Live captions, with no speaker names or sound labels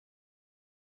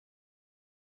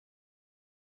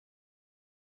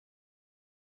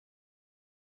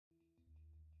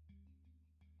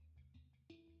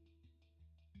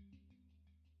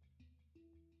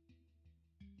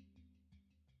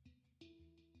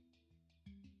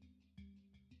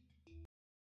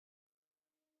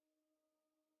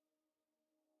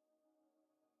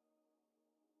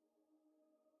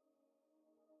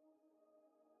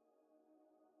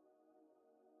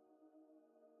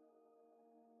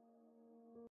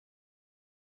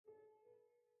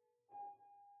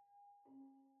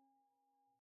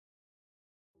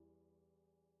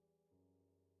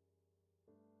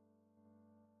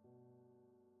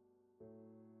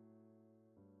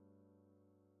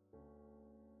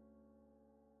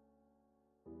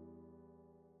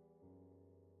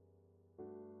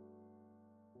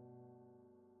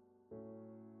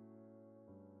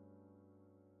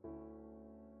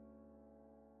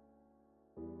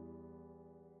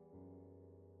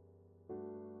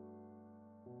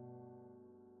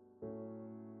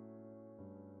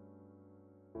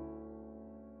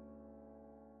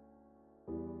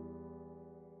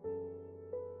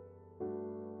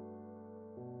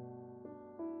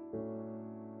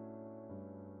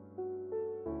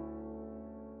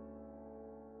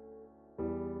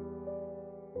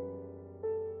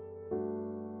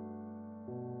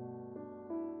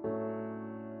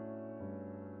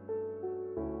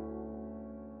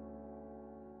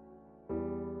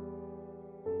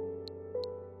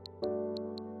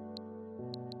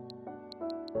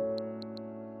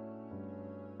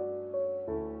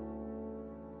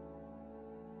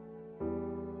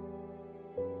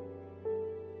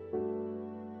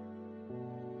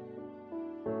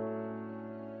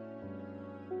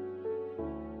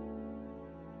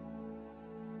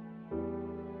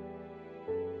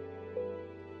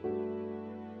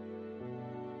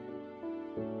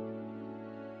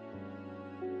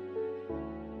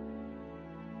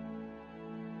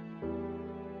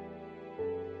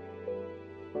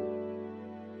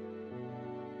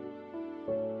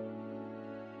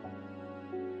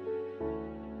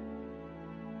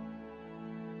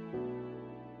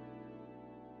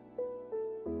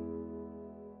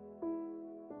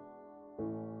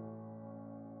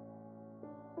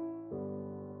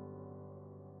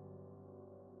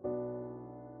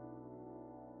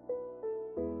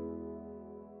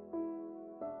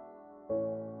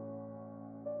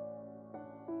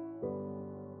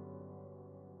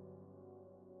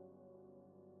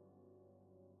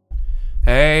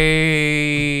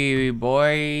Hey,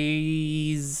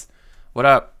 boys. What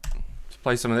up? Let's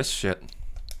play some of this shit.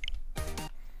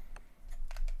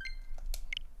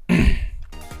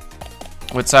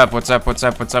 What's up? What's up? What's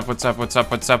up? What's up? What's up? What's up?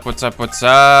 What's up? What's up? What's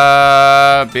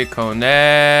up? Big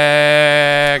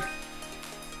Connect.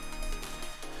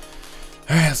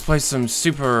 Alright, let's play some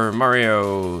Super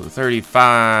Mario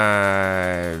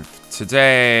 35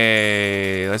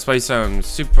 today. Let's play some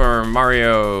Super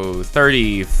Mario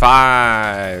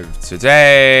 35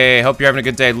 today. Hope you're having a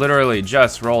good day. Literally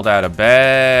just rolled out of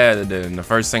bed, and the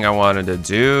first thing I wanted to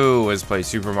do was play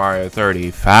Super Mario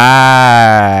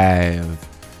 35.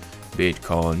 Beat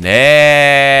Connect.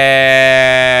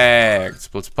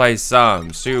 Let's play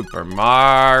some Super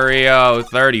Mario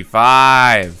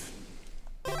 35.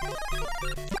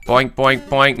 Boink, boink,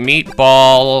 boink,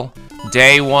 meatball.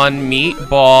 Day 1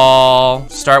 meatball.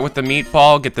 Start with the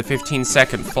meatball, get the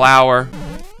 15-second flower.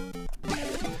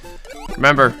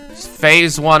 Remember,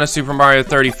 phase 1 of Super Mario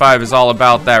 35 is all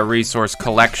about that resource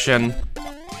collection.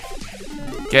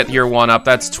 Get your 1 up,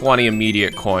 that's 20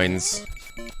 immediate coins.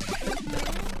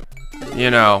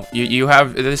 You know, you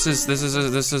have this is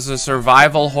a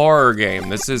survival horror game.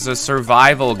 This is a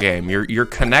survival game. You're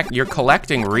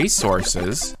collecting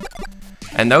resources.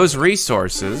 And those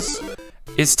resources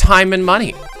is time and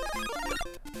money.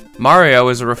 Mario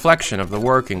is a reflection of the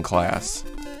working class.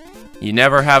 You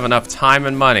never have enough time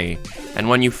and money. And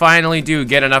when you finally do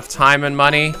get enough time and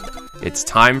money, it's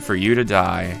time for you to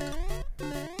die.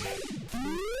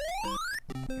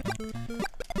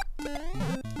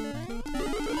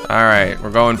 Alright,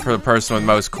 we're going for the person with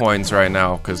most coins right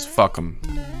now, because fuck them.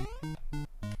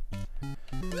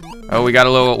 Oh, we got a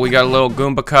little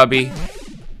Goomba cubby.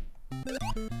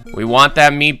 We want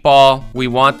that meatball. We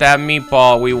want that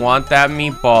meatball. We want that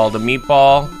meatball. The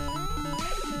meatball.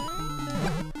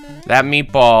 That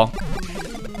meatball.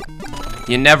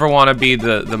 You never want to be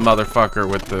the motherfucker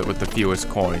with the fewest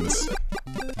coins.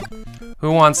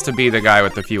 Who wants to be the guy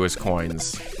with the fewest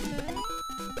coins?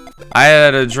 I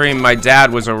had a dream my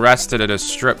dad was arrested at a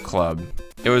strip club.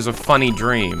 It was a funny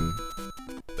dream.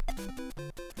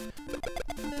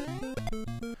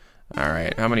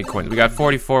 Alright, how many coins? We got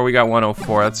 44, we got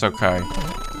 104, that's okay.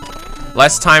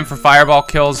 Less time for fireball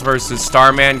kills versus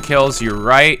Starman kills, you're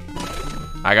right.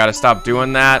 I gotta stop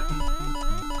doing that.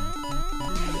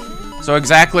 So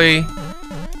exactly,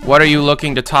 what are you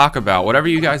looking to talk about? Whatever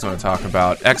you guys want to talk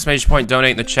about. Exclamation point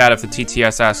donate in the chat if the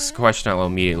TTS asks a question, I'll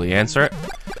immediately answer it.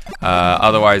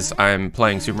 Otherwise, I'm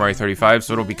playing Super Mario 35,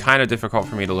 so it'll be kind of difficult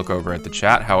for me to look over at the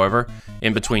chat. However,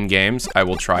 in between games, I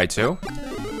will try to.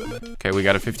 Okay, we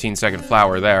got a 15-second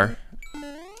flower there.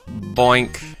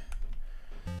 Boink.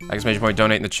 Exclamation point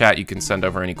donate in the chat. You can send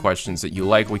over any questions that you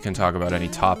like. We can talk about any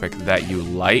topic that you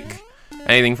like.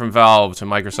 Anything from Valve to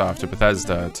Microsoft to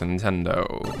Bethesda to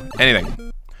Nintendo.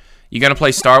 Anything. You gonna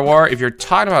play Star Wars? If you're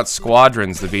talking about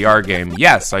Squadrons, the VR game,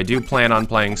 yes, I do plan on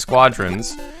playing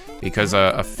Squadrons. Because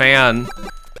a fan,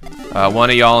 one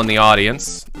of y'all in the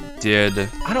audience, did...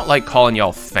 I don't like calling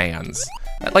y'all fans.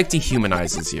 That, like,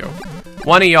 dehumanizes you.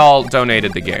 One of y'all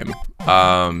donated the game.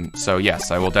 So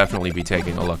yes, I will definitely be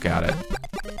taking a look at it.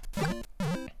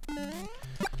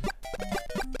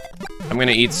 I'm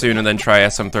gonna eat soon and then try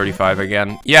SM35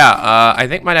 again. Yeah, I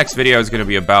think my next video is gonna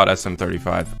be about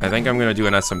SM35. I think I'm gonna do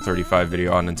an SM35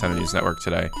 video on Nintendo News Network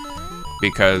today.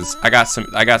 Because I got some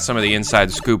of the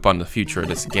inside scoop on the future of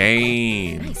this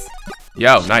game. Nice.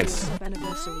 Yo, nice.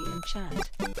 Anniversary in chat.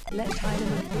 Let Tyler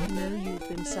know you've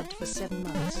been subbed for 7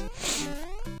 months.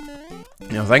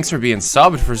 Yo, thanks for being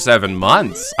subbed for 7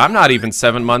 months. I'm not even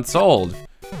 7 months old.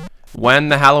 When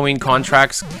the Halloween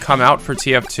contracts come out for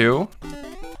TF2?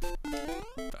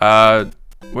 What are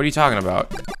you talking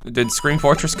about? Did Scream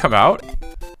Fortress come out?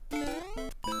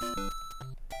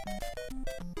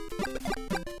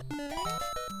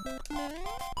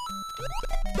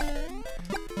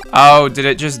 Oh, did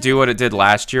it just do what it did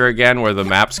last year again, where the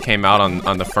maps came out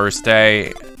on the first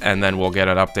day, and then we'll get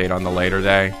an update on the later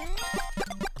day?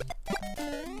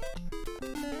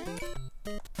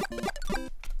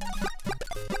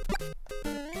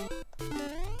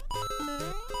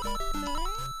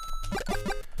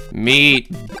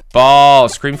 Meatball!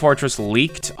 Scream Fortress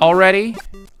leaked already?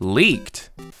 Leaked?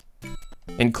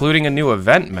 Including a new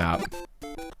event map.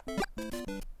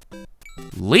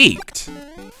 Leaked?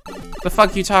 The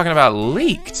fuck are you talking about?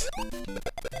 Leaked?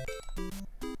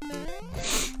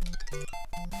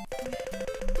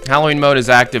 Halloween mode is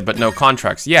active, but no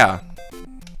contracts. Yeah.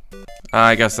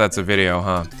 I guess that's a video,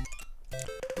 huh?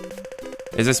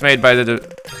 Is this made by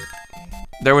the...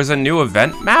 There was a new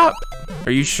event map?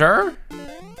 Are you sure?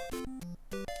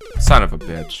 Son of a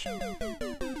bitch.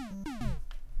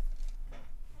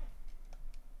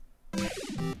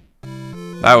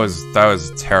 That was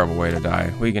a terrible way to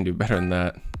die. We can do better than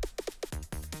that.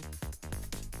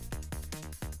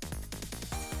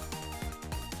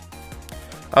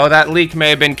 Oh, that leak may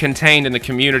have been contained in the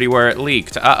community where it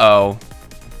leaked. Uh-oh.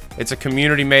 It's a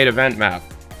community-made event map.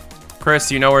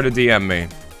 Chris, you know where to DM me.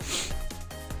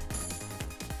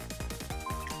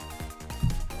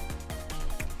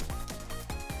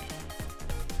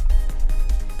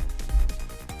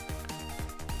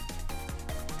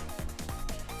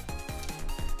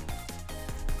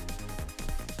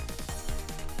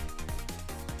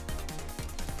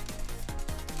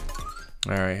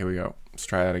 Alright, here we go. Let's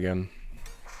try that again.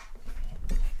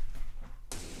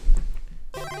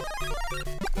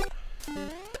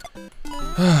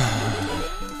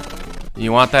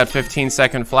 You want that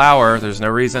 15-second flower, there's no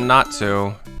reason not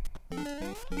to.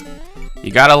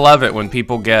 You gotta love it when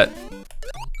people get...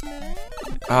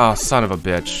 Oh, son of a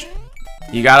bitch.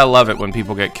 You gotta love it when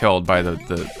people get killed by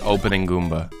the opening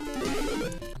Goomba.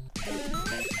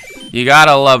 You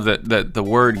gotta love that the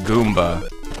word Goomba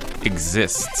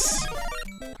exists.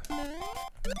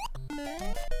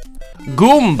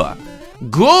 Goomba!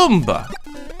 Goomba!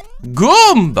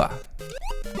 Goomba!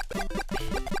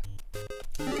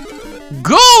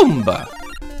 Goomba!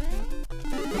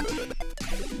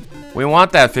 We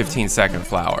want that 15-second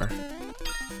flower.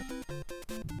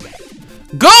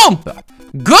 Goomba!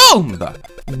 Goomba!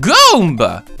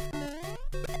 Goomba!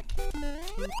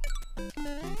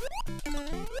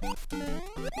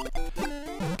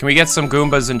 Can we get some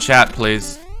Goombas in chat,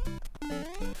 please?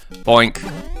 Boink.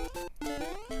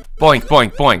 Boink,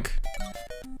 boink, boink.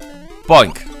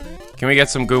 Boink. Can we get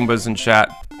some Goombas in chat?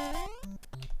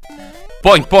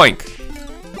 Boink, boink.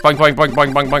 Boink, boink, boink,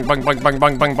 boink, boink, boink, boink, boink, boink,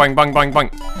 boink, boink, boink, boink, boink, boink.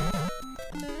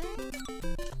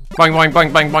 Boink, boink, boink,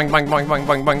 boink, boink, boink, boink, boink,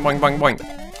 boink, boink, boink, boink, boink.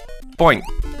 Boink.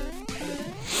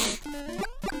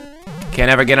 Can't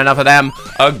ever get enough of them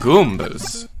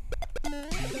Goombas.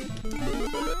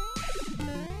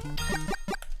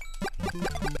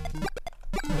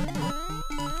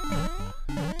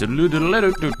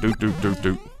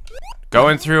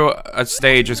 Going through a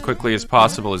stage as quickly as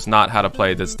possible is not how to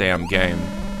play this damn game.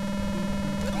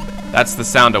 That's the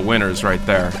sound of winners right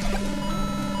there.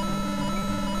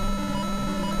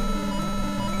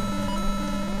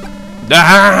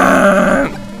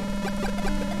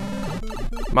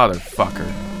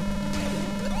 Motherfucker.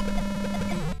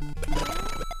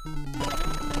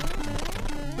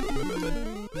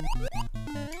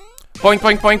 Boink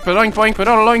boink boink boink boink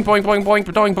boink boink boink boink boink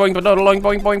boink boink boink boink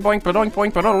boink boink boink boink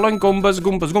boink boink Goombas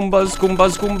Goombas Goombas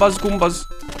Goombas Goombas Goombas.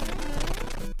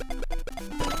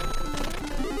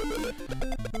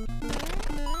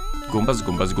 Goombas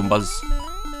Goombas Goombas.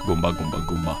 Goomba Goomba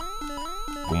Goomba.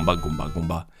 Goomba Goomba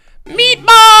Goomba.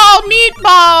 Meatball!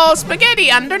 Meatball!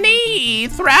 Spaghetti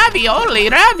underneath! Ravioli!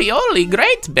 Ravioli!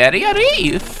 Great berry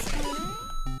reef!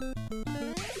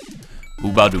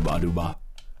 Booba dooba dooba.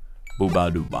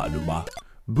 Booba dooba dooba.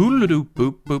 Boop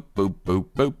boop boop boop boop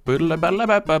boop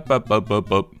boop boop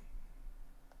boop.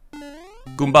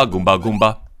 Goomba Goomba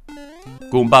Goomba.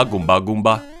 Goomba Goomba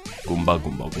Goomba. Goomba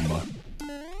Goomba Goomba.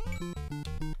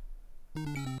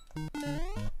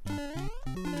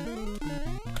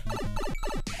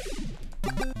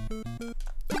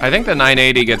 I think the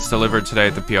 980 gets delivered today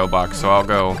at the PO box, so I'll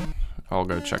go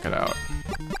check it out.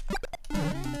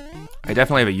 I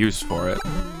definitely have a use for it.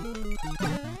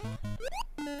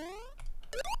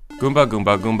 Goomba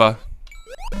Goomba Goomba.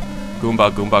 Goomba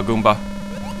Goomba Goomba.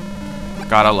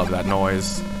 God, I love that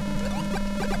noise.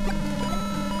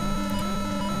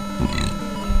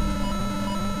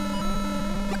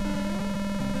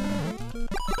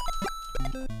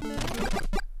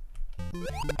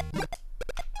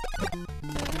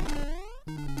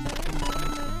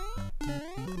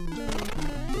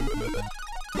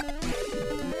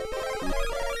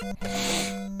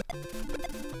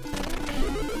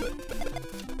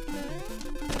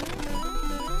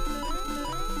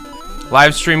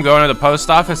 Live stream going to the post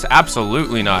office?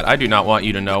 Absolutely not. I do not want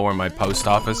you to know where my post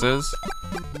office is.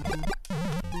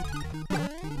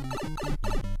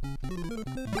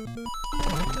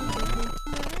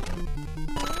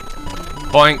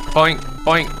 Boink, boink,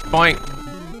 boink, boink.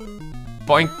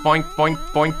 Boink, boink, boink,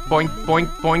 boink, boink, boink,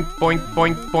 boink, boink,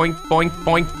 boink, boink, boink,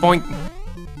 boink, boink.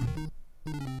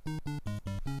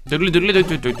 Doodly doodly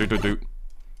doo doo doo doo doo.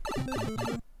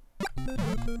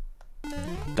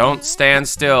 Don't stand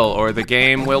still, or the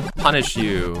game will punish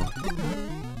you.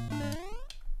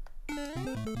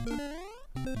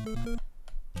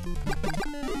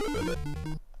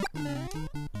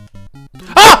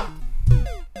 Ah!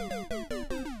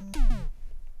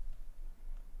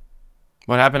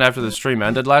 What happened after the stream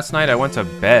ended last night? I went to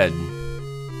bed.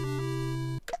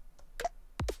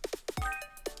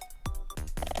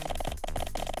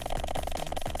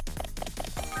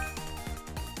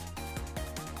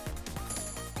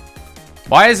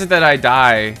 Why is it that I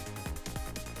die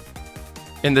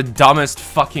in the dumbest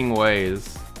fucking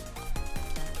ways?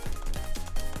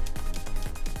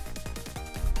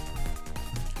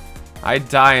 I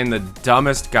die in the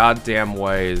dumbest goddamn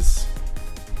ways.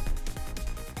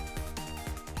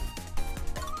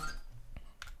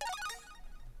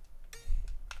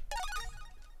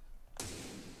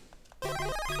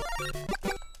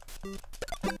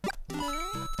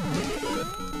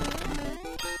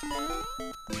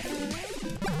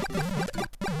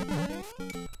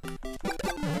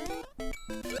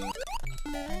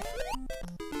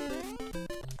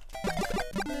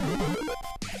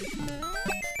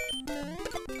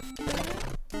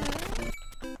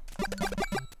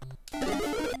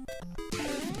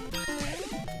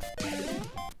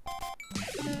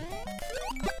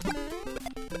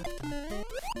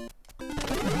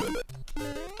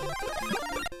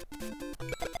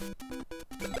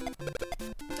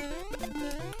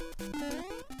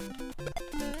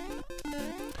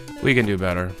 We can do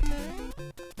better.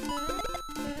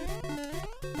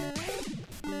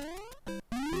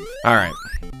 Alright.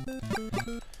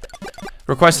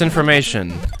 Request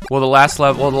information. Will the lost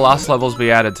levels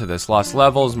be added to this? Lost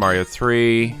levels, Mario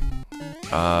 3,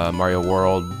 Mario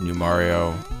World, New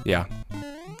Mario. Yeah.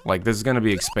 Like, this is gonna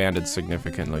be expanded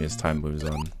significantly as time moves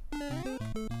on.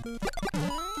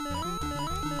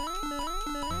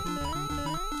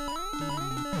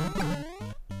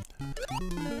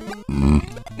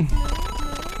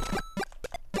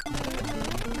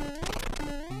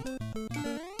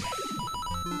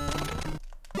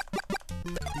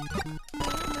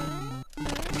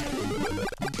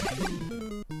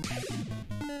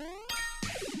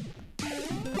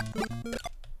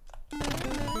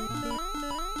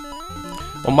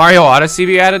 Will Mario Odyssey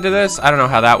be added to this? I don't know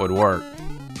how that would work,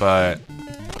 but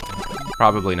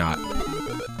probably not.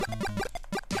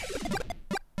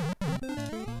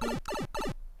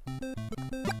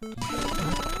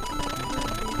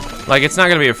 Like, it's not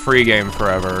gonna be a free game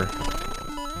forever.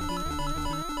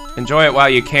 Enjoy it while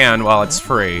you can, while it's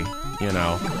free, you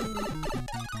know.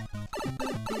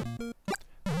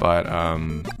 But,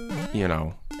 you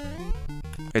know,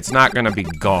 it's not gonna be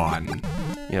gone.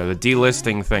 You know, the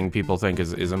delisting thing people think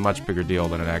is a much bigger deal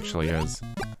than it actually is.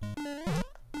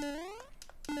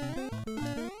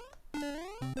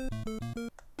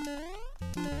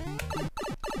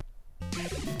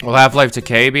 Will Half-Life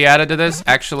Decay be added to this?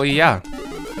 Actually, yeah.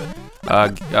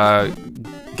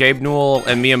 Gabe Newell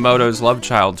and Miyamoto's love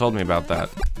child told me about that.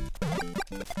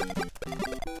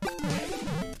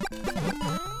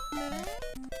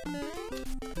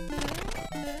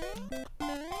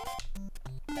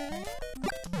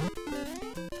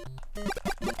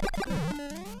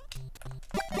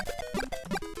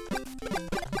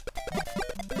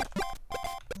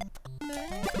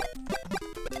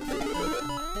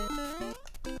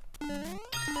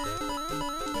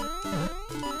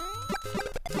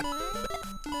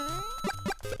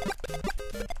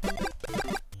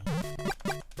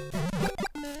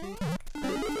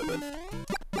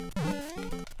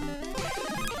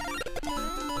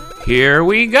 Here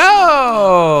we go!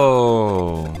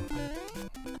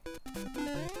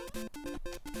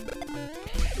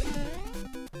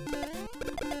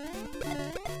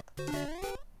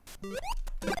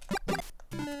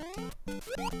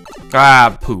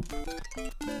 Ah, poop.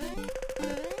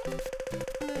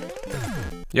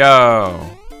 Yo.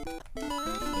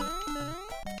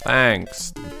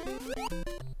 Thanks,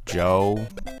 Joe.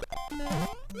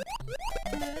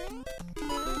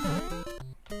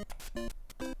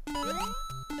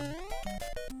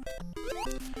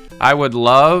 I would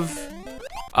love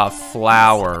a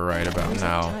flower right about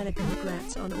now. Tyler,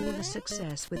 congrats on all the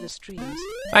success with the streams.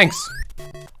 Thanks.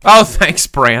 Oh, thanks,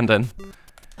 Brandon.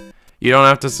 You don't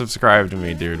have to subscribe to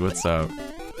me, dude. What's up?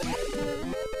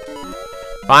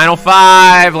 Final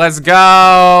 5, let's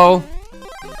go!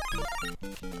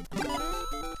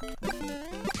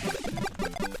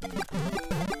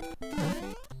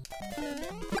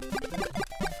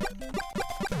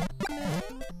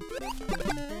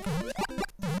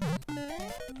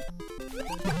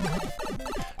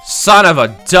 Son of a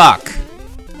duck!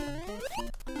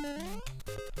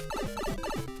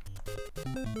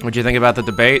 What'd you think about the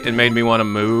debate? It made me want to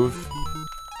move.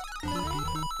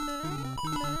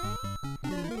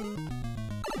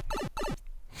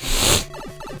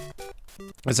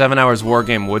 A 7 hours war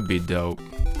game would be dope.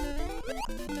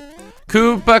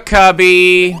 Koopa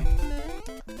Cubby!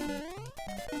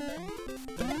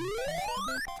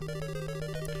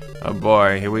 Oh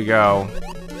boy, here we go.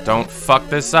 Don't fuck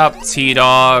this up,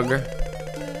 T-Dog.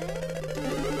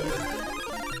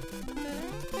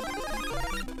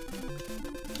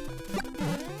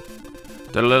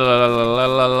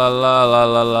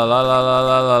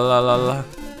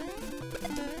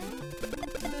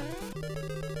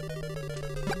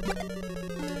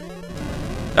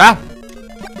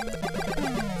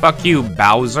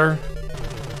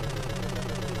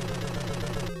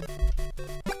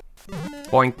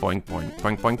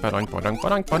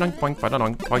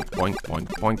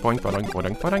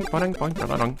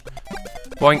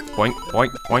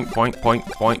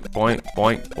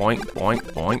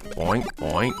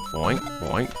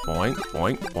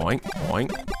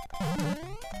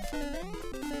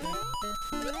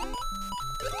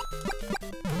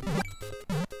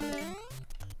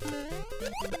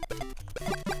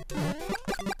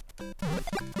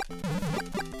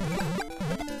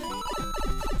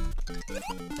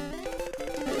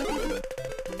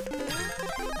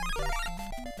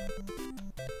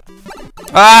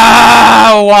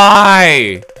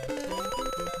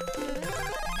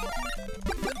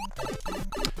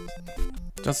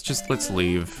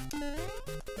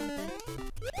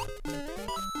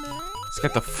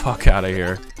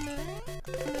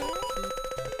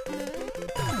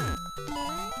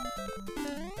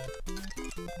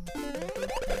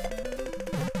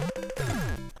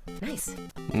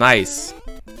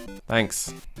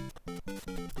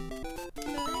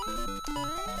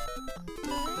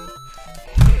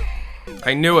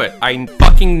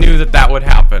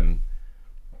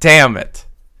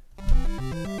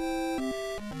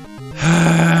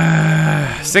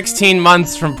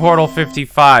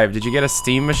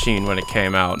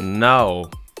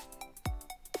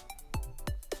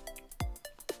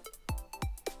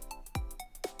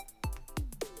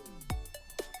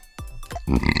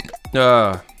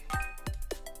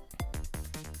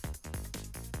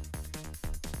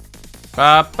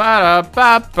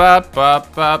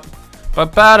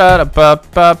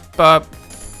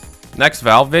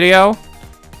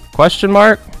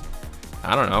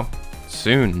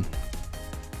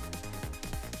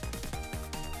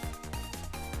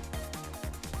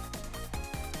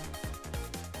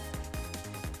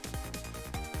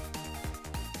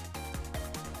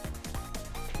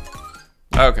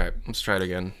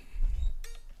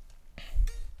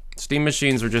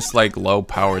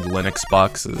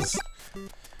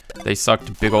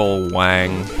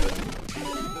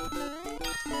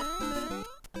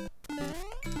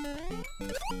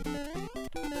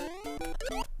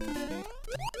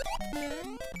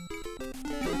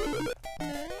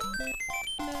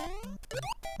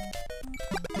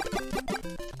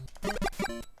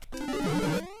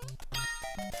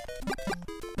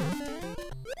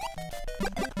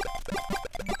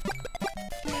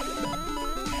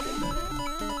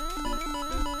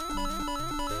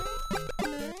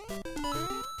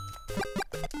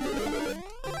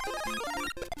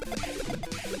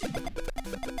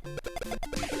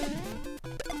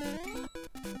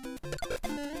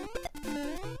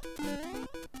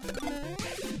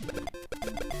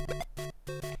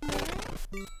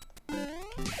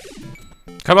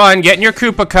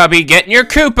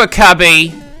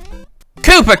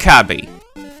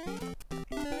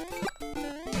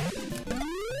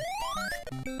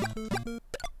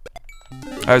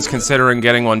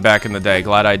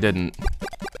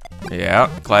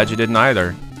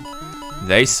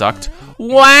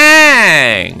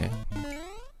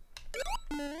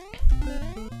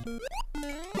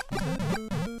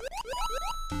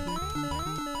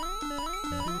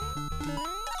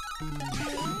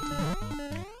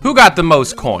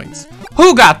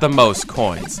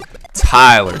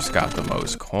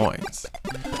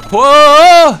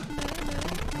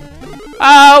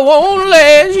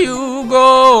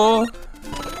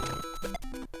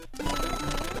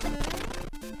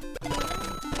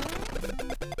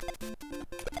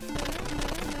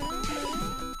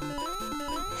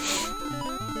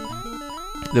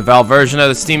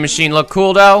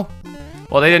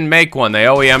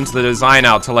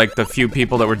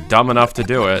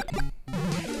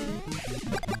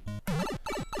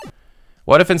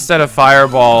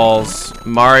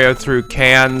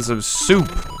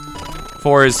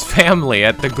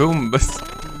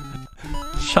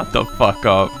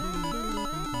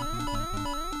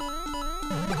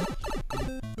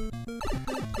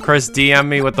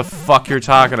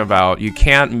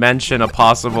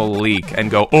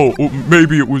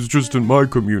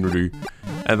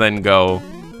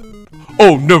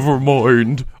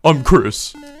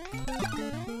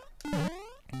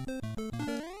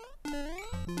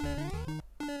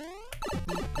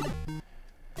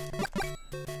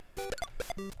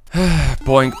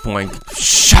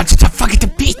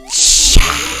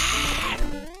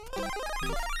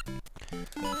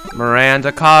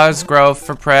 Miranda Cosgrove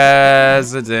for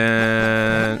president.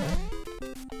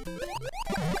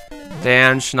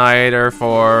 Dan Schneider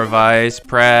for vice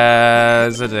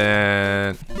president.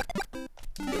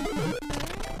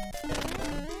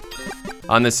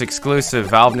 On this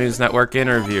exclusive Valve News Network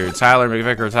interview, Tyler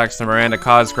McVicker talks to Miranda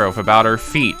Cosgrove about her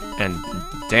feet and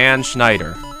Dan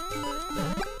Schneider.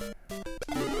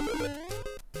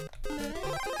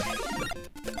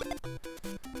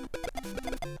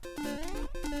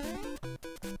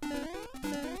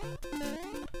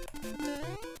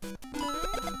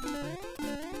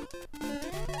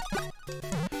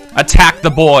 Attack the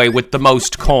boy with the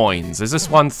most coins. Is this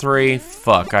 1-3?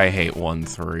 Fuck, I hate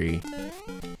 1-3.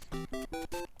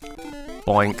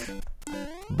 Boink.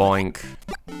 Boink.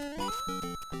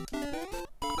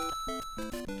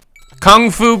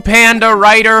 Kung Fu Panda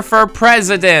writer for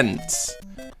president.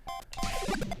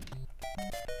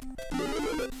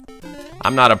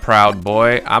 I'm not a proud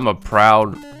boy. I'm a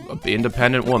proud,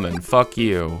 independent woman. Fuck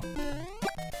you.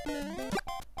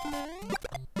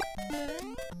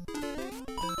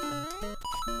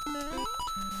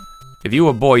 If you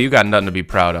a boy, you got nothing to be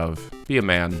proud of. Be a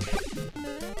man.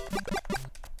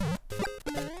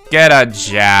 Get a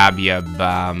job, you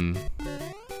bum.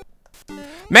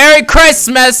 Merry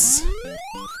Christmas!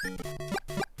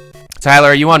 Tyler,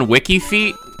 are you on Wiki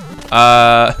Feet?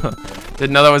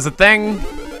 Didn't know that was a thing.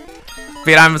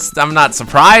 Feet, I'm not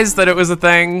surprised that it was a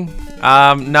thing.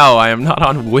 No, I am not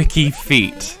on Wiki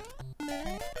Feet.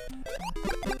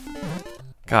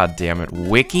 God damn it,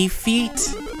 Wiki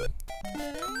Feet?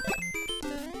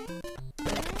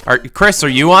 Chris, are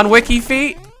you on Wiki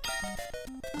Feet?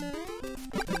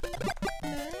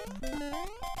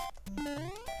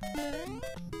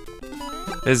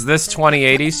 Is this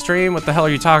 2080 stream? What the hell are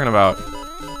you talking about?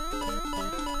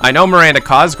 I know Miranda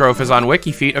Cosgrove is on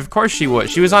Wiki Feet. Of course she would.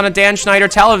 She was on a Dan Schneider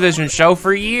television show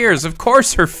for years. Of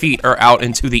course her feet are out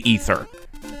into the ether.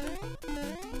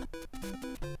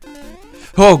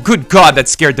 Oh, good God, that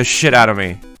scared the shit out of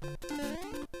me.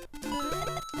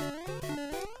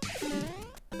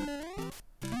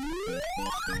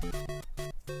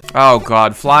 Oh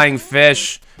God, flying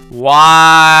fish.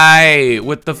 Why?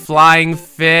 With the flying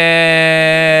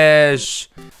fish.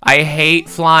 I hate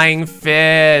flying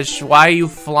fish. Why are you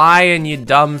flying, you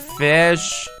dumb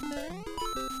fish?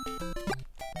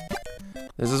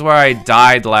 This is where I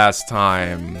died last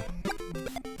time.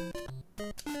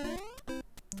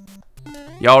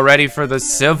 Y'all ready for the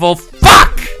civil fuck?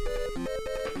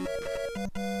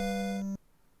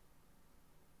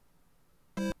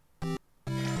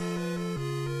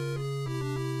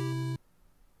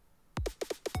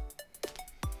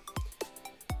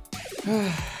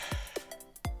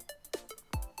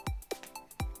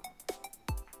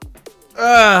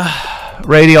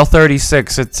 Radial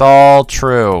 36, it's all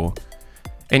true.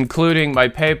 Including my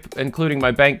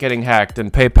bank getting hacked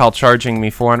and PayPal charging me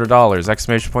 $400.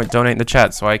 Exclamation point donate in the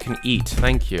chat so I can eat.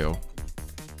 Thank you.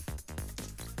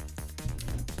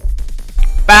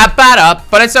 Bad up,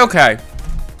 but it's okay.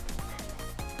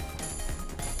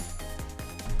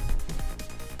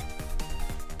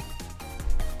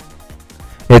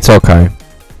 It's okay.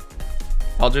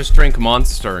 I'll just drink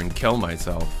Monster and kill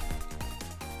myself.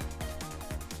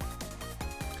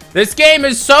 This game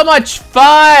is so much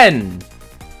fun!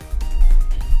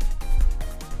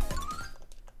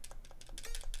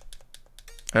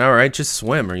 Alright, just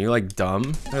swim. Are you like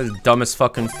dumb? They're the dumbest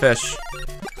fucking fish.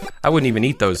 I wouldn't even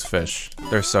eat those fish.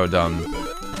 They're so dumb.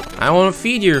 I want to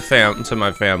feed your to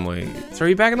my family. Throw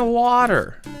you back in the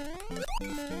water.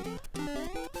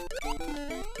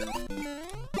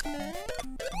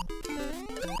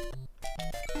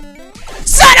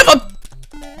 Son of a...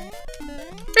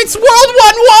 It's World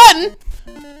 1-1!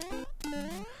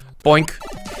 Boink.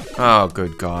 Oh,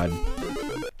 good God.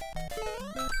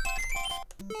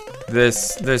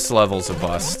 This level's a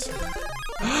bust.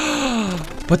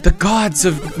 But the gods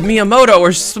of Miyamoto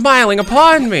are smiling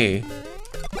upon me!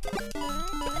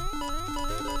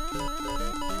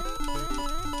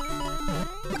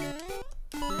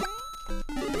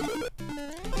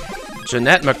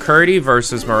 Jeanette McCurdy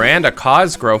versus Miranda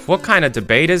Cosgrove. What kind of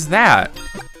debate is that?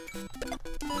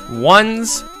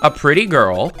 One's a pretty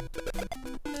girl,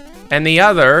 and the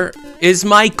other is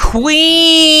my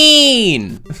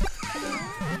queen!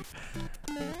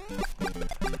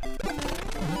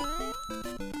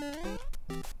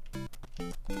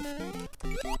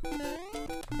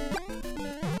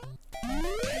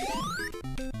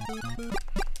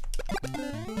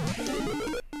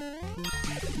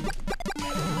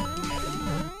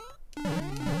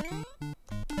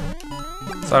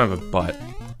 Son of a butt.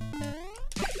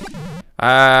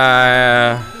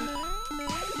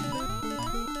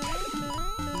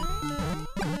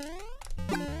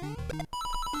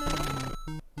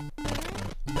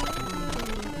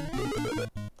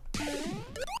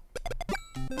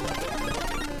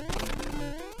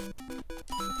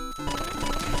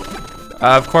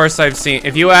 Of course I've seen...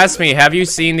 If you ask me, have you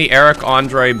seen the Eric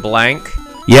Andre blank?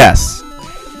 Yes.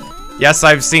 Yes,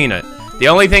 I've seen it. The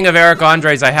only thing of Eric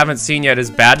Andre's I haven't seen yet is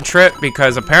Bad Trip,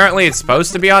 because apparently it's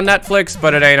supposed to be on Netflix,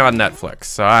 but it ain't on Netflix,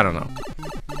 so I don't know.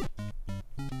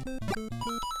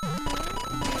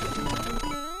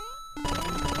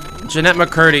 Jeanette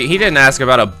McCurdy, he didn't ask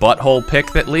about a butthole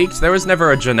pic that leaked. There was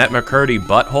never a Jeanette McCurdy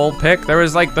butthole pic. There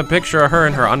was like the picture of her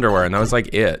in her underwear, and that was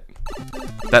like it.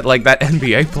 That like that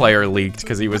NBA player leaked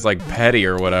because he was like petty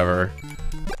or whatever.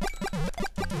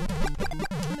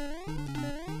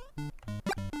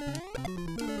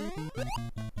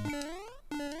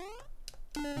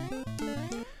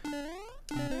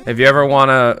 If you ever want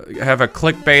to have a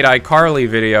clickbait iCarly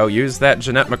video, use that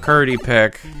Jeanette McCurdy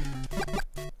pic.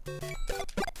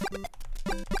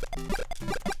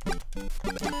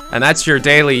 And that's your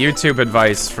daily YouTube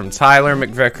advice from Tyler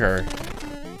McVicker.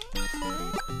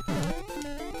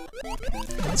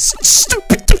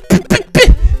 Stupid.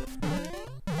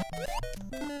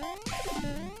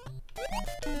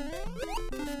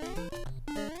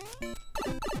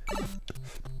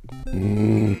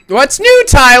 What's new,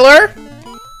 Tyler?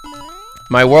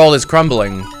 My world is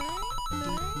crumbling.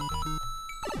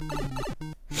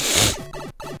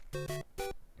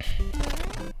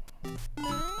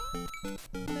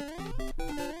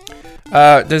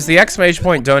 Does the exclamation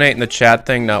point donate in the chat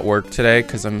thing not work today?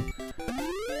 Because I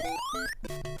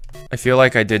feel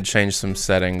like I did change some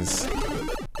settings.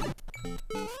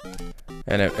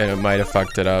 And it might have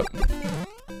fucked it up.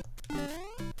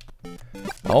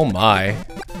 Oh my.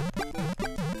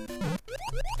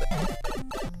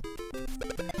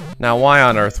 Now why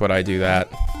on earth would I do that?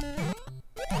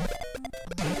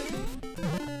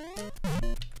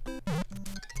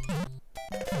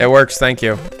 It works, thank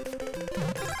you.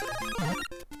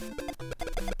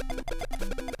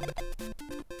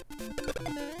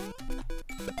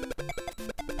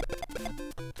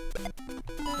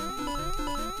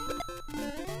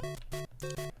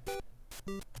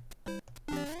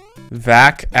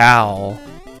 Vac Al.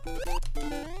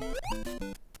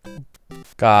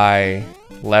 Guy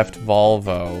left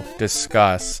Volvo.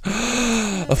 Discuss.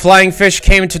 A flying fish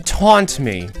came to taunt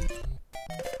me.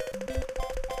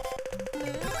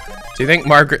 Do you think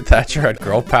Margaret Thatcher had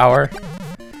girl power?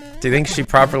 Do you think she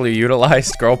properly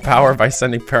utilized girl power by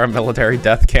sending paramilitary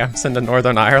death camps into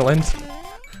Northern Ireland?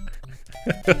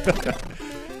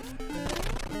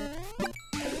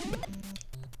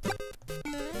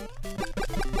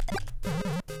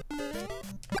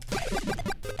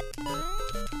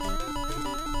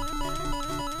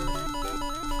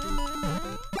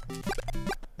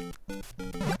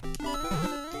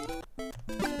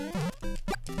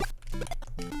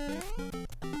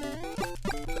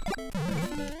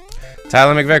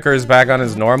 Tyler McVicker is back on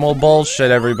his normal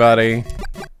bullshit, everybody.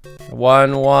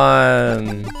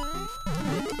 1-1.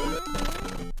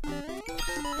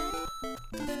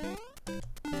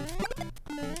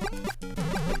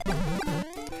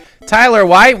 Tyler,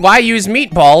 why use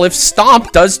meatball if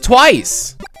stomp does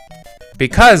twice?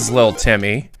 Because, Lil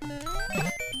Timmy,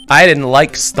 I didn't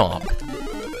like stomp.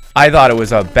 I thought it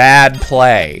was a bad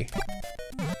play.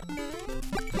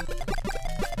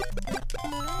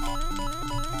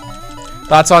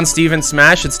 Thoughts on Steven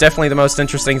Smash? It's definitely the most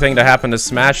interesting thing to happen to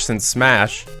Smash since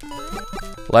Smash.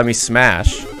 Let me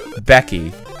smash.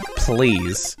 Becky,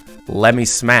 please, let me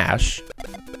smash.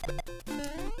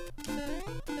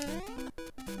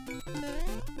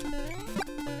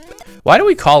 Why do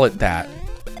we call it that?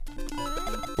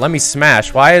 Let me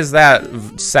smash. Why is that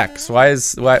sex? How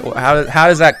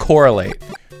does that correlate?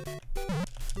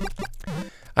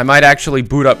 I might actually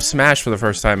boot up Smash for the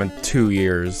first time in 2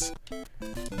 years.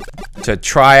 To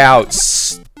try out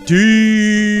Steve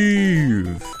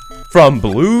from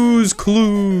Blue's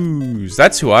Clues.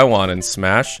 That's who I want in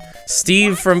Smash.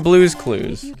 Steve from Blue's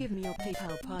Clues. If you give me your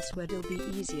PayPal password, it'll be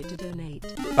easier to donate.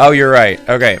 Oh, you're right.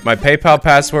 Okay, my PayPal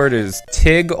password is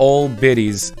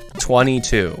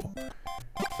TigOldBiddies22.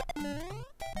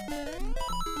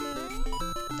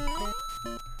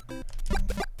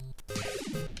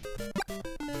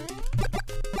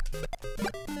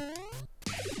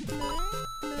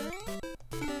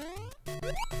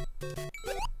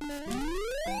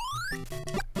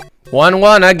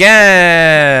 One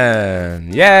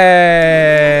again!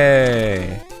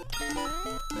 Yay!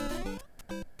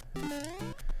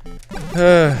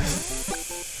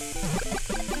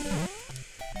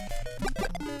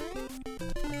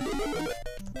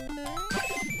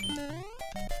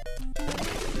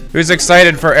 Who's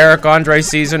excited for Eric Andre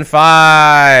Season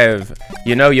 5?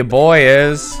 You know your boy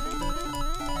is.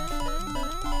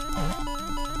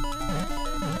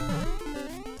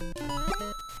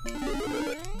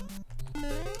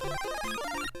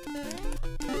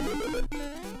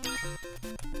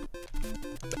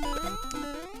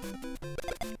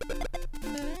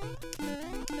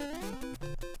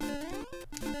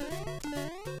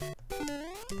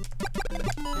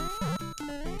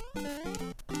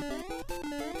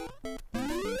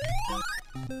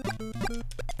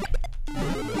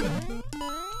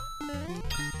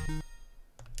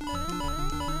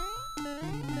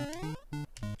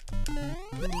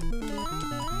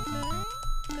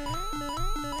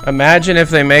 Imagine if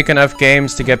they make enough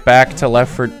games to get back to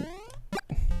Left 4...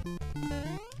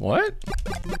 What?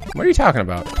 What are you talking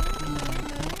about?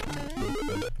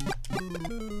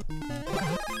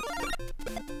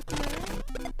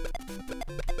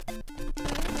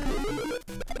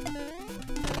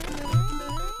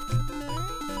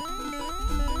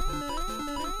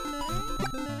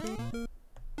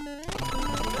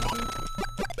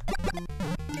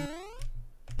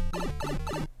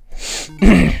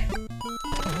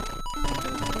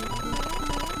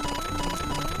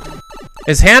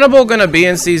 Is Hannibal gonna be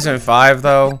in season 5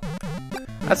 though?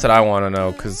 That's what I want to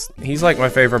know, because he's like my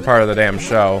favorite part of the damn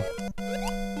show.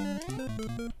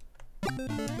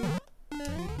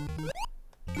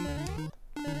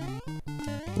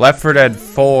 Left 4 Dead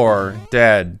 4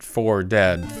 dead, 4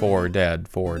 dead, 4 dead,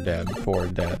 4 dead, 4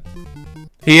 dead.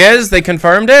 He is? They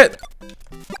confirmed it?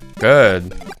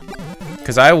 Good.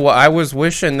 Because I was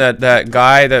wishing that that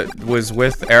guy that was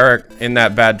with Eric in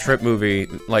that Bad Trip movie,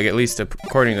 like at least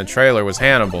according to the trailer, was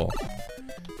Hannibal.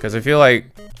 Because I feel like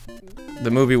the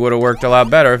movie would have worked a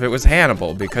lot better if it was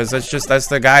Hannibal. Because that's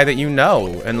the guy that you know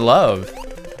and love.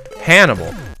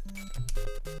 Hannibal.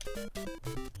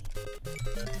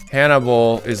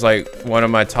 Hannibal is like one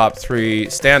of my top 3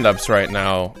 stand-ups right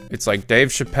now. It's like Dave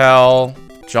Chappelle,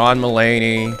 John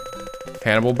Mulaney,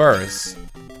 Hannibal Buress.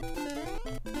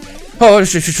 Oh,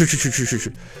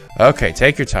 okay,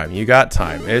 take your time. You got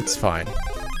time. It's fine.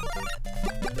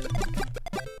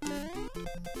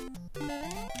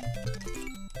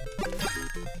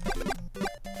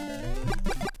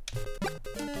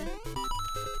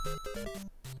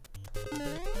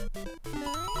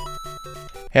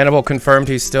 Hannibal confirmed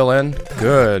he's still in?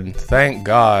 Good. Thank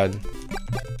God.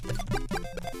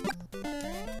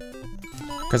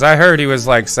 Because I heard he was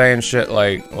like saying shit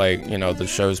like, you know, the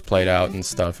show's played out and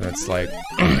stuff, and it's like,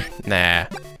 nah.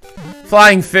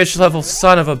 Flying fish level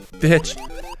son of a bitch.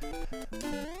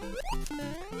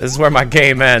 This is where my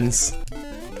game ends.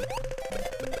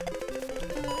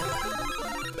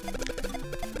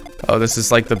 Oh, this is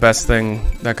like the best thing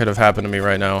that could have happened to me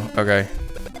right now. Okay.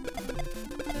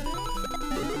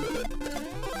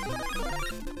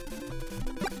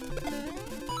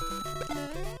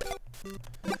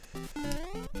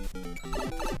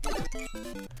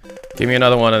 Give me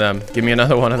another one of them. Give me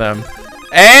another one of them.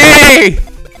 Hey!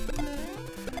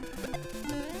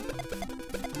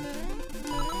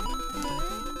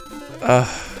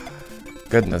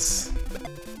 Goodness.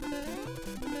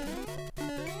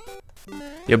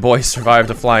 Your boy survived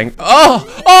a flying... Oh!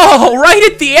 Oh!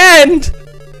 Right at the end!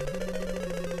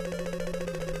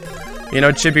 You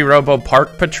know Chibi Robo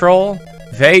Park Patrol?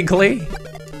 Vaguely?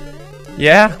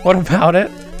 Yeah? What about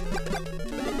it?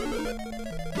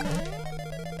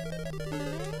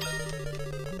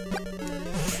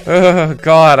 Oh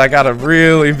God, I gotta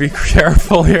really be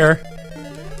careful here.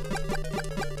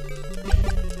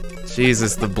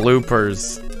 Jesus, the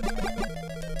bloopers.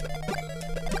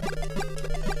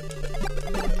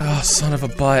 Oh, son of a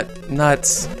butt.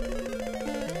 Nuts.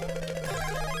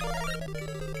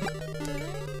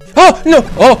 Oh, no!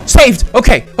 Oh, saved!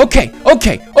 Okay, okay,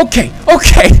 okay, okay,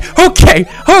 okay, okay,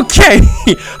 okay!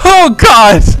 Oh,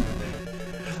 God!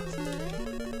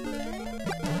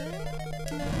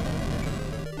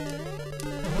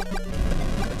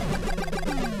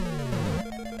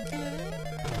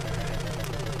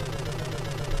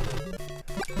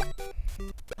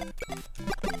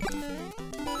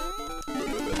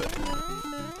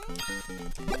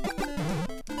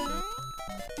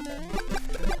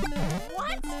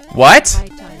 What?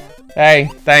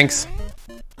 Hey, thanks.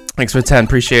 Thanks for 10,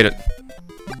 appreciate it.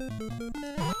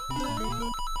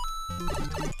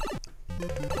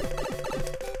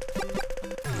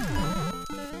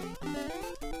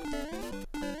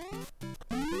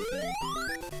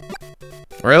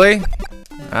 Really?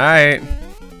 Alright.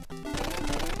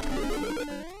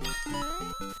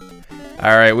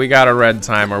 Alright, we got a red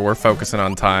timer. We're focusing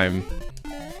on time.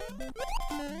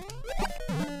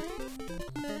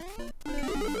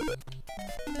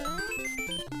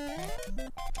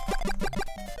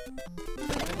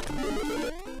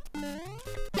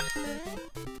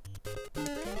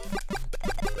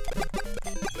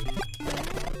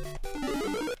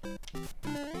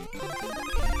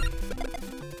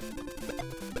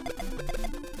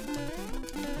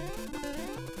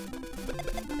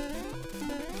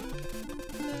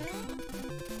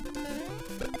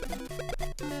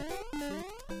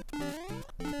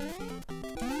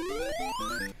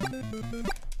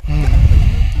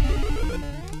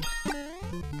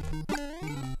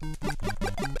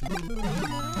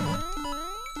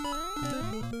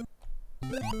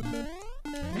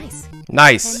 Nice.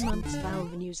 Nice. 10 months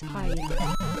valve news high.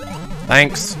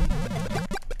 Thanks.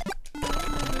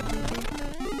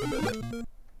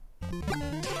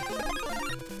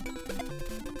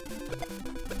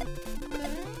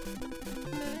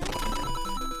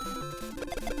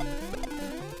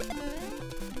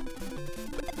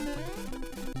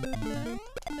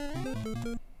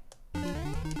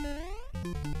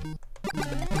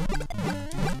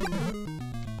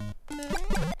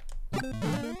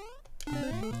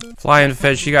 Flying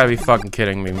fish, you gotta be fucking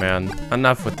kidding me, man.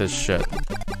 Enough with this shit.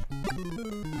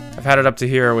 I've had it up to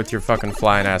here with your fucking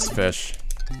flying ass fish.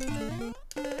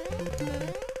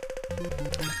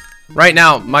 Right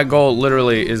now, my goal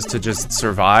literally is to just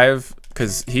survive,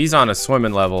 because he's on a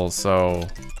swimming level, so...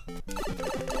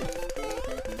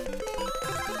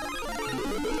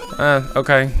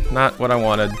 okay, not what I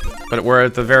wanted. But we're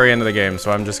at the very end of the game,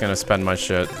 so I'm just gonna spend my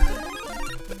shit.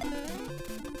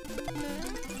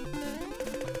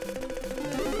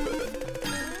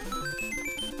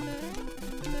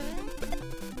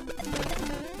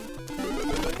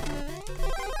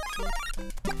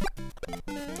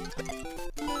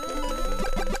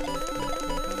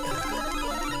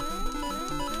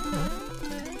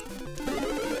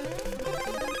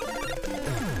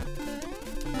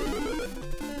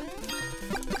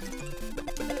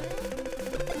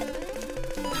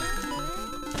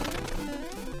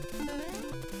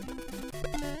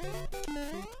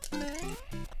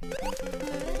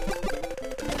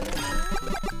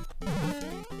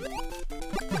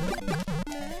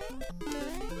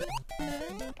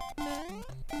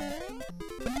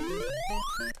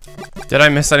 Did I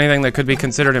miss anything that could be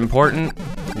considered important?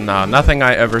 Nah, nothing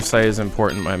I ever say is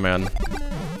important, my man.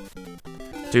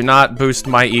 Do not boost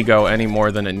my ego any more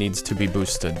than it needs to be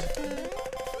boosted.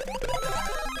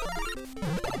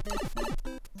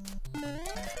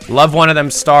 Love one of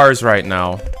them stars right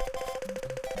now.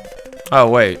 Oh,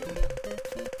 wait.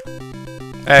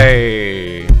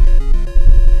 Hey.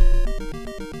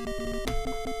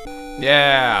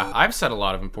 Yeah, I've said a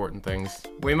lot of important things.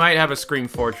 We might have a Scream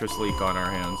Fortress leak on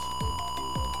our hands.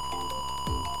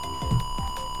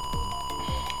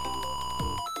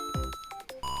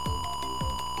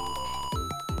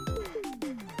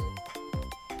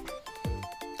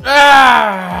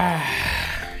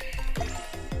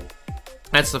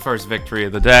 That's the first victory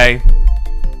of the day.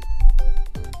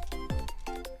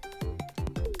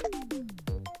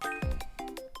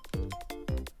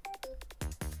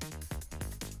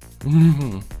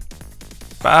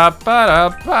 Ba ba da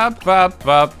ba ba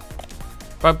ba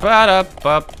ba ba da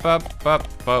ba ba ba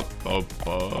ba ba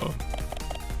ba.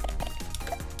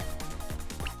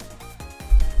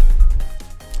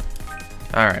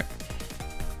 All right.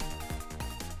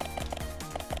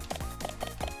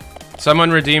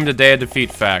 Someone redeemed a Day of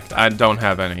Defeat fact. I don't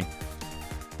have any.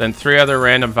 Then 3 other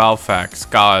random Valve facts.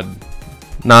 God.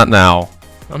 Not now.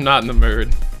 I'm not in the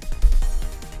mood.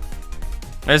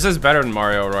 This is better than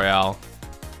Mario Royale.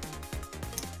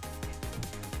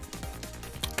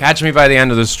 Catch me by the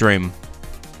end of the stream.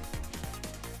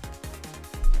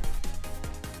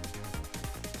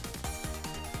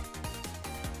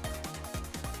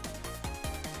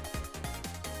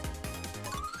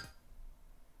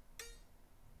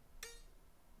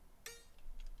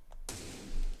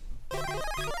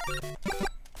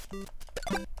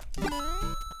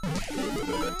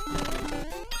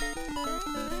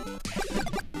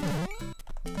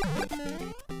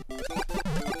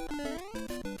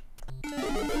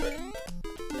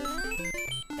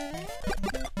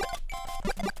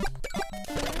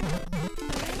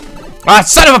 Ah,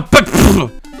 son of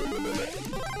a...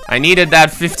 I needed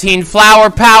that 15 flower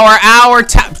power hour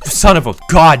son of a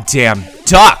goddamn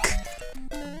duck.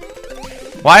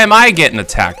 Why am I getting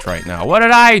attacked right now? What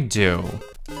did I do?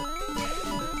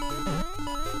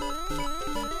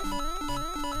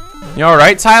 You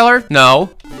alright, Tyler?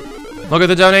 No. Look at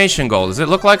the donation goal. Does it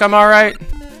look like I'm alright?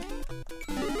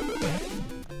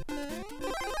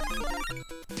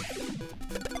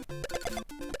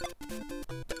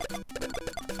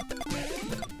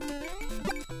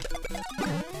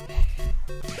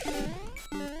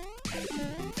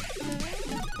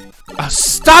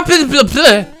 Stop it! Blah,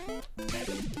 blah.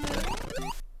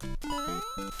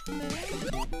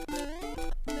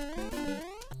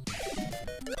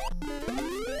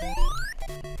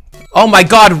 Oh my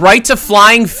god, right to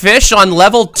flying fish on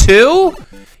level 2?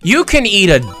 You can eat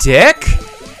a dick?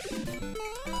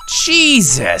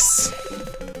 Jesus.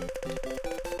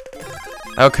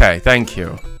 Okay, thank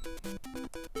you.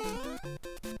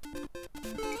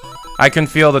 I can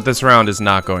feel that this round is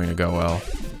not going to go well.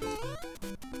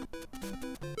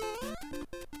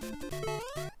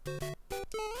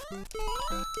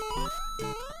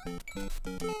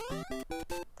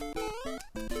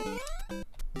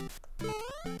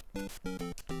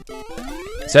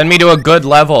 Send me to a good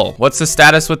level. What's the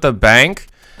status with the bank?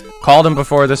 Called them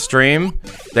before the stream.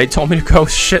 They told me to go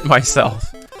shit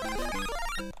myself.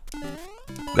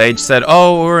 They said,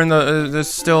 "Oh, we're in the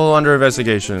this still under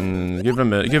investigation. Give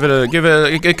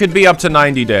it. It could be up to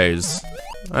 90 days."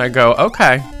 I go,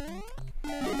 "Okay."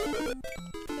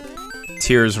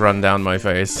 Tears run down my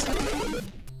face.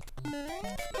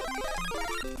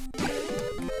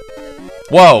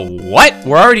 Whoa, what?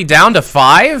 We're already down to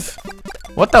 5?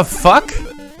 What the fuck?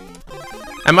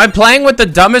 Am I playing with the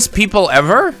dumbest people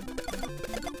ever?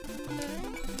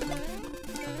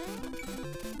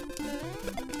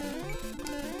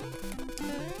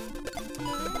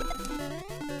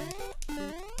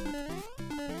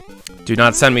 Do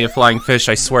not send me a flying fish,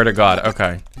 I swear to God.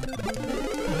 Okay.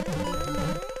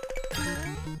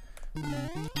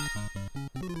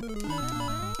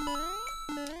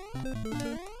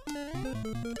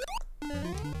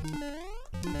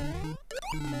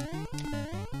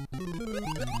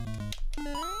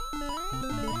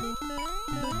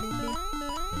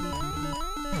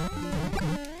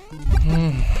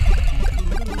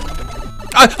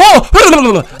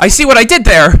 Oh! I see what I did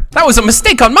there! That was a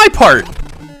mistake on my part!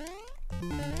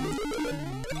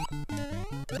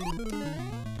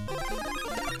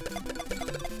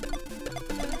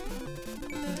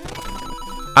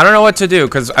 I don't know what to do,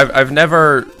 because I've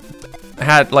never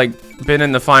had, like, been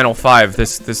in the final 5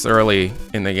 this early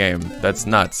in the game. That's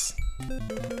nuts.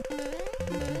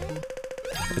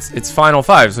 It's final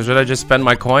 5, so should I just spend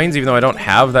my coins even though I don't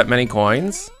have that many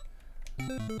coins?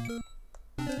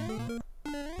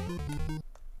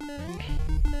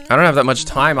 I don't have that much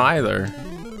time either.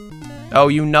 Oh,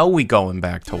 you know we going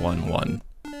back to 1-1.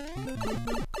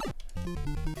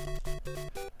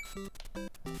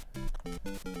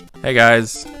 Hey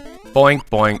guys. Boink,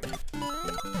 boink.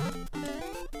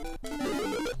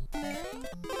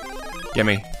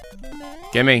 Gimme.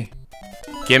 Gimme.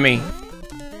 Gimme.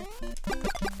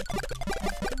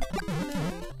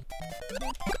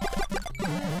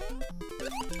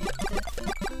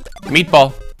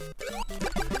 Meatball.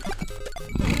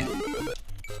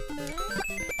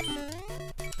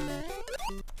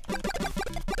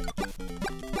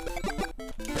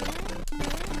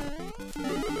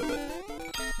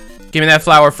 Give me that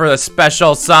flower for the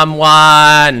special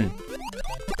someone.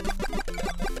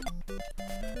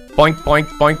 Boink, boink,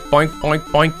 boink, boink, boink,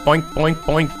 boink, boink, boink,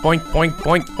 boink, boink, boink,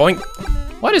 boink,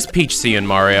 boink. What does Peach see in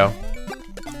Mario?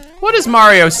 What does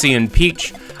Mario see in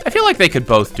Peach? I feel like they could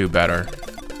both do better.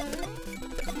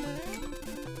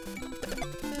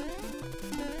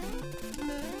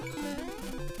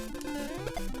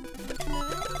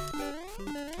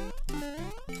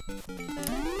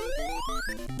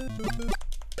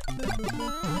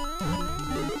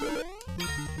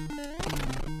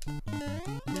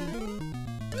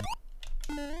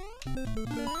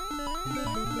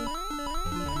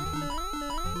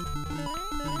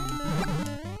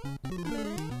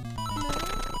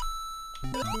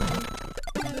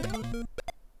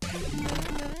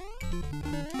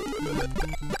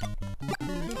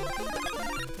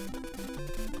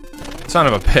 Son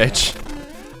of a bitch.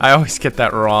 I always get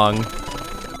that wrong.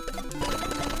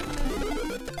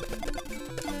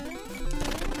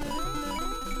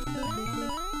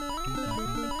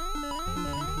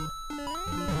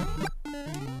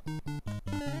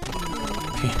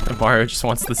 Mario just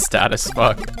wants the status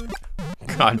fuck.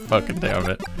 God fucking damn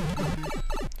it.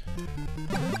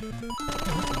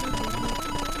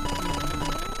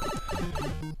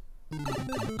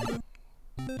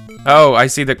 Oh, I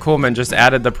see that Coolman just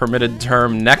added the permitted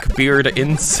term neckbeard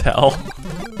incel.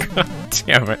 God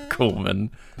damn it, Coolman.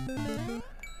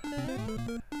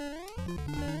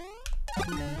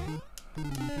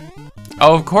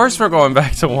 Oh, of course we're going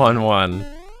back to 1-1.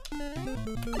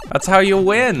 That's how you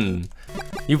win.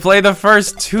 You play the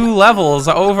first 2 levels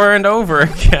over and over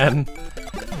again.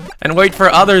 And wait for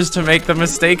others to make the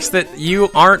mistakes that you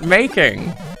aren't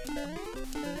making.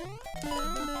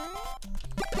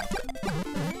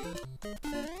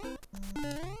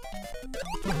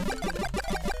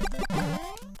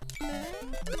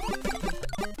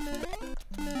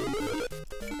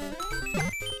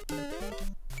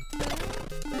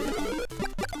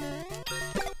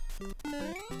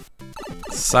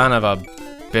 Son of a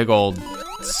big old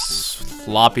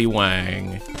sloppy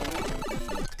wang.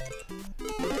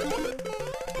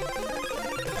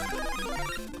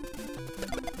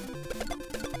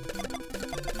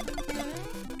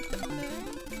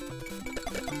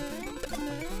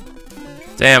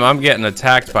 Damn, I'm getting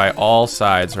attacked by all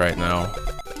sides right now.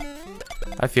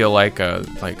 I feel like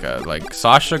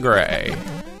Sasha Grey.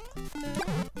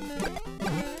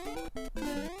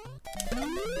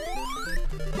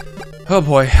 Oh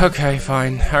boy. Okay,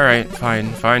 fine. All right,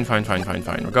 fine.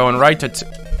 We're going right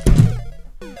to.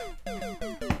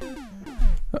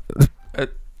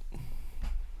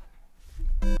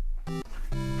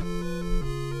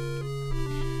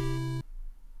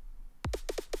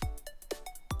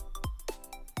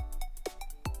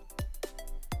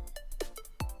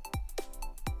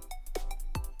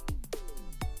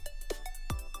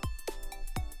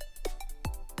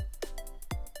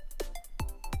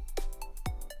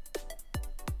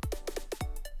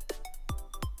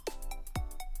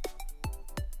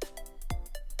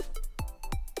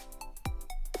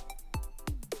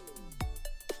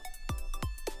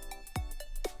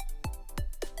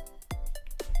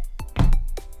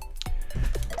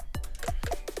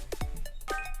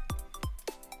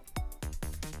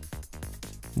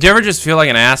 Do you ever just feel like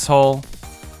an asshole?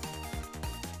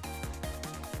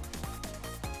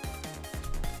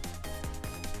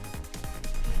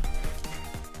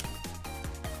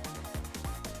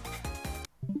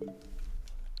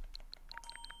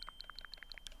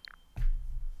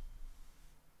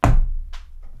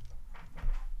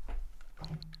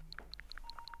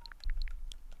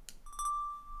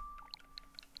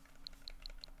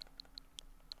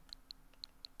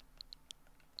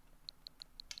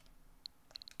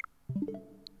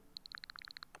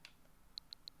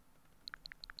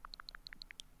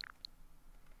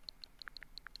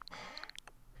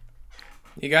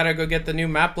 You gotta go get the new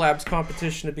Map Labs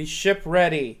competition to be ship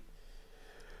ready.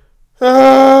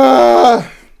 No,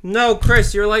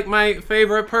 Chris, you're like my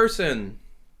favorite person.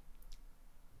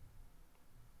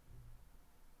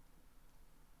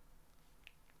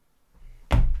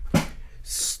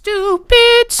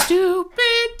 Stupid,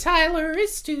 Tyler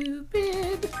is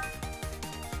stupid.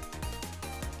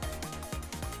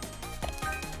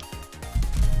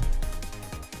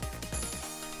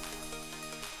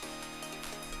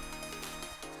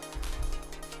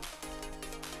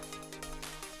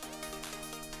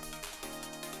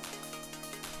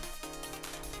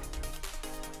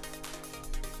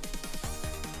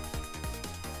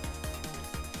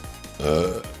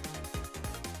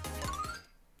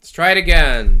 Let's try it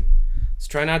again. Let's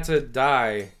try not to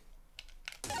die.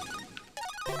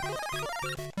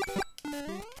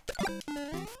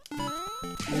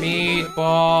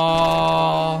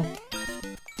 Meatball.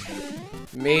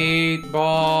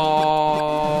 Meatball.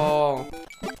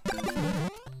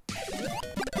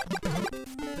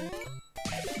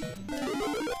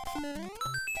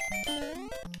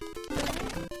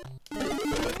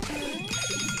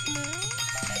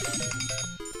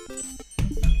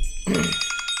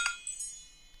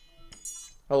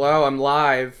 Hello, I'm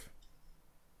live.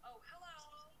 Oh,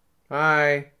 hello.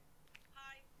 Hi.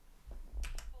 Hi.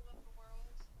 People of the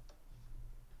world.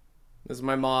 This is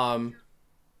my mom.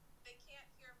 They can't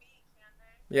hear me, can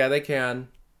they? Yeah, they can.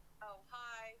 Oh,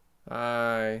 hi.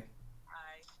 Hi.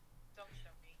 Hi. Don't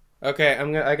show me. Okay,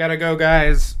 I gotta go,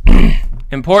 guys.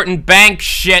 Important bank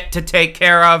shit to take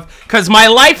care of, 'cause my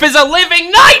life is a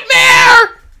living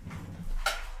nightmare!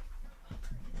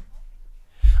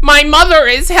 My mother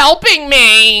is helping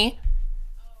me.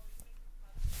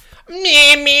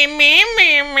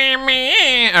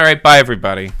 Me. All right, bye,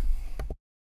 everybody.